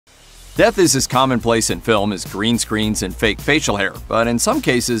Death is as commonplace in film as green screens and fake facial hair, but in some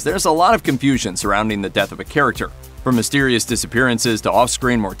cases there's a lot of confusion surrounding the death of a character. From mysterious disappearances to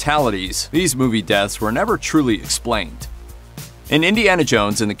off-screen mortalities, these movie deaths were never truly explained. In Indiana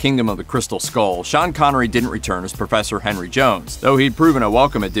Jones and the Kingdom of the Crystal Skull, Sean Connery didn't return as Professor Henry Jones, though he'd proven a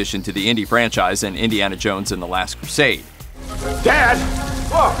welcome addition to the Indy franchise in Indiana Jones and the Last Crusade. Dad!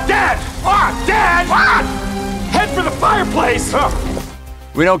 Oh, Dad! Oh, Dad! Ah! Head for the fireplace!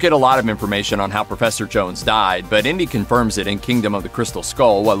 We don't get a lot of information on how Professor Jones died, but Indy confirms it in Kingdom of the Crystal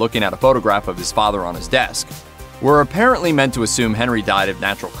Skull while looking at a photograph of his father on his desk. We're apparently meant to assume Henry died of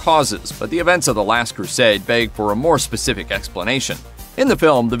natural causes, but the events of the Last Crusade beg for a more specific explanation. In the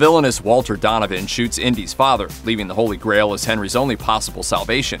film, the villainous Walter Donovan shoots Indy's father, leaving the Holy Grail as Henry's only possible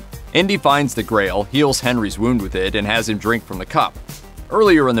salvation. Indy finds the Grail, heals Henry's wound with it, and has him drink from the cup.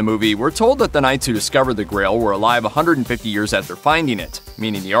 Earlier in the movie, we're told that the knights who discovered the Grail were alive 150 years after finding it,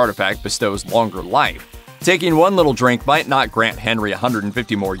 meaning the artifact bestows longer life. Taking one little drink might not grant Henry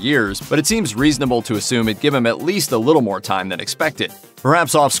 150 more years, but it seems reasonable to assume it'd give him at least a little more time than expected.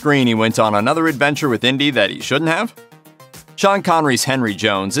 Perhaps off-screen he went on another adventure with Indy that he shouldn't have? Sean Connery's Henry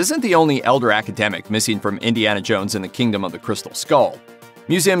Jones isn't the only elder academic missing from Indiana Jones and the Kingdom of the Crystal Skull.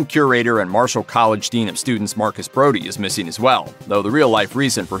 Museum curator and Marshall College Dean of Students Marcus Brody is missing as well, though the real-life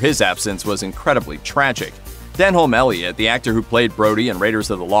reason for his absence was incredibly tragic. Denholm Elliott, the actor who played Brody in Raiders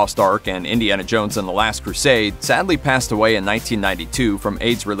of the Lost Ark and Indiana Jones and the Last Crusade, sadly passed away in 1992 from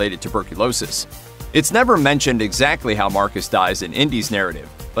AIDS-related tuberculosis. It's never mentioned exactly how Marcus dies in Indy's narrative,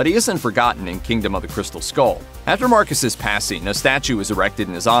 but he isn't forgotten in Kingdom of the Crystal Skull. After Marcus's passing, a statue was erected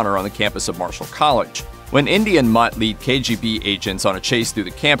in his honor on the campus of Marshall College. When Indy and Mutt lead KGB agents on a chase through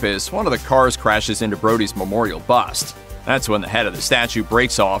the campus, one of the cars crashes into Brody's memorial bust. That's when the head of the statue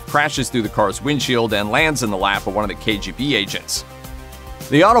breaks off, crashes through the car's windshield, and lands in the lap of one of the KGB agents.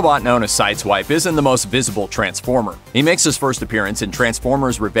 The Autobot known as Sideswipe isn't the most visible Transformer. He makes his first appearance in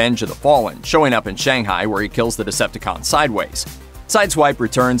Transformers Revenge of the Fallen, showing up in Shanghai where he kills the Decepticon Sideways. Sideswipe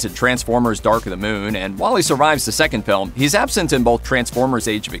returns in Transformers Dark of the Moon, and while he survives the second film, he's absent in both Transformers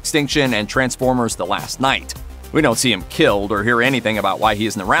Age of Extinction and Transformers The Last Knight. We don't see him killed or hear anything about why he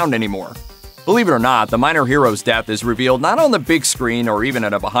isn't around anymore. Believe it or not, the minor hero's death is revealed not on the big screen or even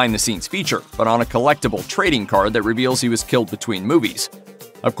in a behind-the-scenes feature, but on a collectible trading card that reveals he was killed between movies.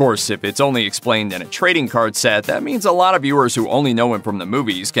 Of course, if it's only explained in a trading card set, that means a lot of viewers who only know him from the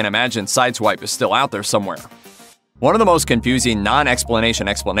movies can imagine Sideswipe is still out there somewhere. One of the most confusing non-explanation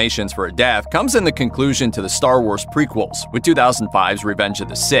explanations for a death comes in the conclusion to the Star Wars prequels, with 2005's Revenge of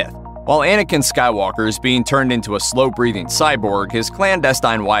the Sith. While Anakin Skywalker is being turned into a slow-breathing cyborg, his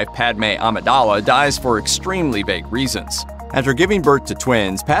clandestine wife Padme Amidala dies for extremely vague reasons. After giving birth to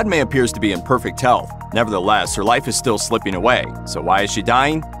twins, Padme appears to be in perfect health. Nevertheless, her life is still slipping away. So why is she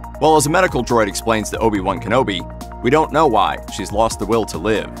dying? Well, as a medical droid explains to Obi-Wan Kenobi, we don't know why. She's lost the will to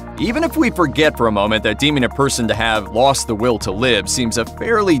live. Even if we forget for a moment that deeming a person to have lost the will to live seems a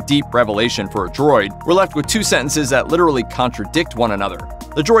fairly deep revelation for a droid, we're left with two sentences that literally contradict one another.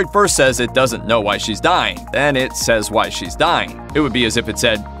 The droid first says it doesn't know why she's dying, then it says why she's dying. It would be as if it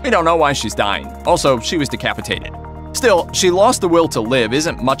said, we don't know why she's dying. Also, she was decapitated. Still, she lost the will to live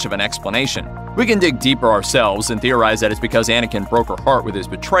isn't much of an explanation. We can dig deeper ourselves and theorize that it's because Anakin broke her heart with his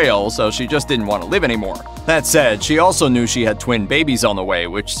betrayal, so she just didn't want to live anymore. That said, she also knew she had twin babies on the way,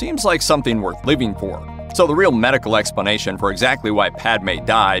 which seems like something worth living for. So the real medical explanation for exactly why Padme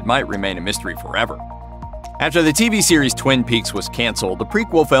died might remain a mystery forever. After the TV series Twin Peaks was canceled, the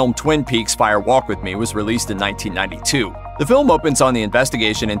prequel film Twin Peaks: Fire Walk With Me was released in 1992. The film opens on the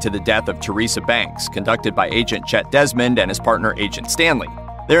investigation into the death of Teresa Banks, conducted by Agent Chet Desmond and his partner Agent Stanley.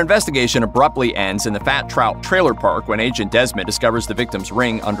 Their investigation abruptly ends in the Fat Trout trailer park when Agent Desmond discovers the victim's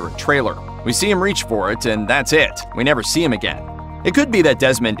ring under a trailer. We see him reach for it, and that's it. We never see him again. It could be that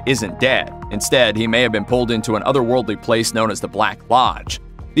Desmond isn't dead. Instead, he may have been pulled into an otherworldly place known as the Black Lodge.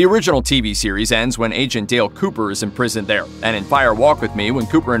 The original TV series ends when Agent Dale Cooper is imprisoned there, and in Fire Walk With Me, when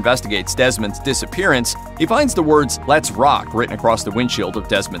Cooper investigates Desmond's disappearance, he finds the words "Let's Rock" written across the windshield of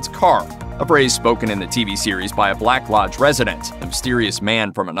Desmond's car, a phrase spoken in the TV series by a Black Lodge resident, a mysterious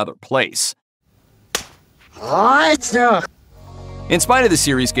man from another place. In spite of the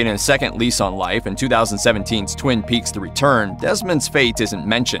series getting a second lease on life and 2017's Twin Peaks: The Return, Desmond's fate isn't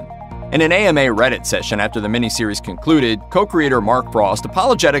mentioned. In an AMA Reddit session after the miniseries concluded, co-creator Mark Frost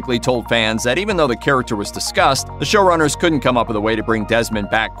apologetically told fans that even though the character was discussed, the showrunners couldn't come up with a way to bring Desmond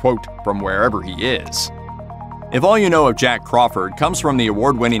back, quote, from wherever he is. If all you know of Jack Crawford comes from the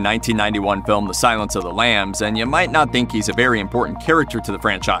award-winning 1991 film The Silence of the Lambs, then you might not think he's a very important character to the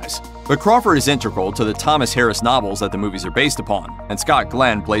franchise. But Crawford is integral to the Thomas Harris novels that the movies are based upon, and Scott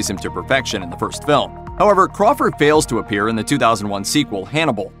Glenn plays him to perfection in the first film. However, Crawford fails to appear in the 2001 sequel,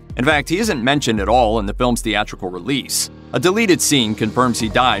 Hannibal. In fact, he isn't mentioned at all in the film's theatrical release. A deleted scene confirms he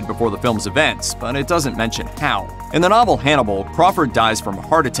died before the film's events, but it doesn't mention how. In the novel Hannibal, Crawford dies from a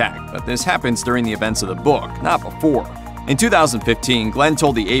heart attack, but this happens during the events of the book, not before. In 2015, Glenn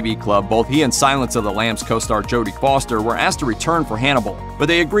told the AV Club both he and Silence of the Lambs co-star Jodie Foster were asked to return for Hannibal, but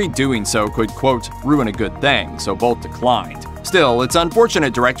they agreed doing so could, quote, ruin a good thing, so both declined. Still, it's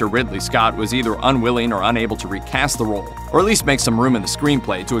unfortunate director Ridley Scott was either unwilling or unable to recast the role, or at least make some room in the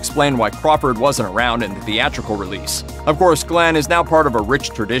screenplay to explain why Crawford wasn't around in the theatrical release. Of course, Glenn is now part of a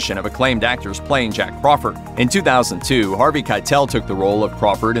rich tradition of acclaimed actors playing Jack Crawford. In 2002, Harvey Keitel took the role of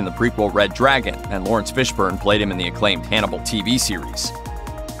Crawford in the prequel Red Dragon, and Lawrence Fishburne played him in the acclaimed Hannibal TV series.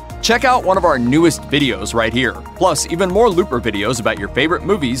 Check out one of our newest videos right here. Plus, even more Looper videos about your favorite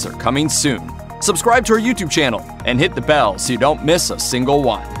movies are coming soon. Subscribe to our YouTube channel and hit the bell so you don't miss a single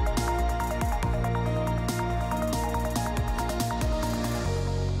one.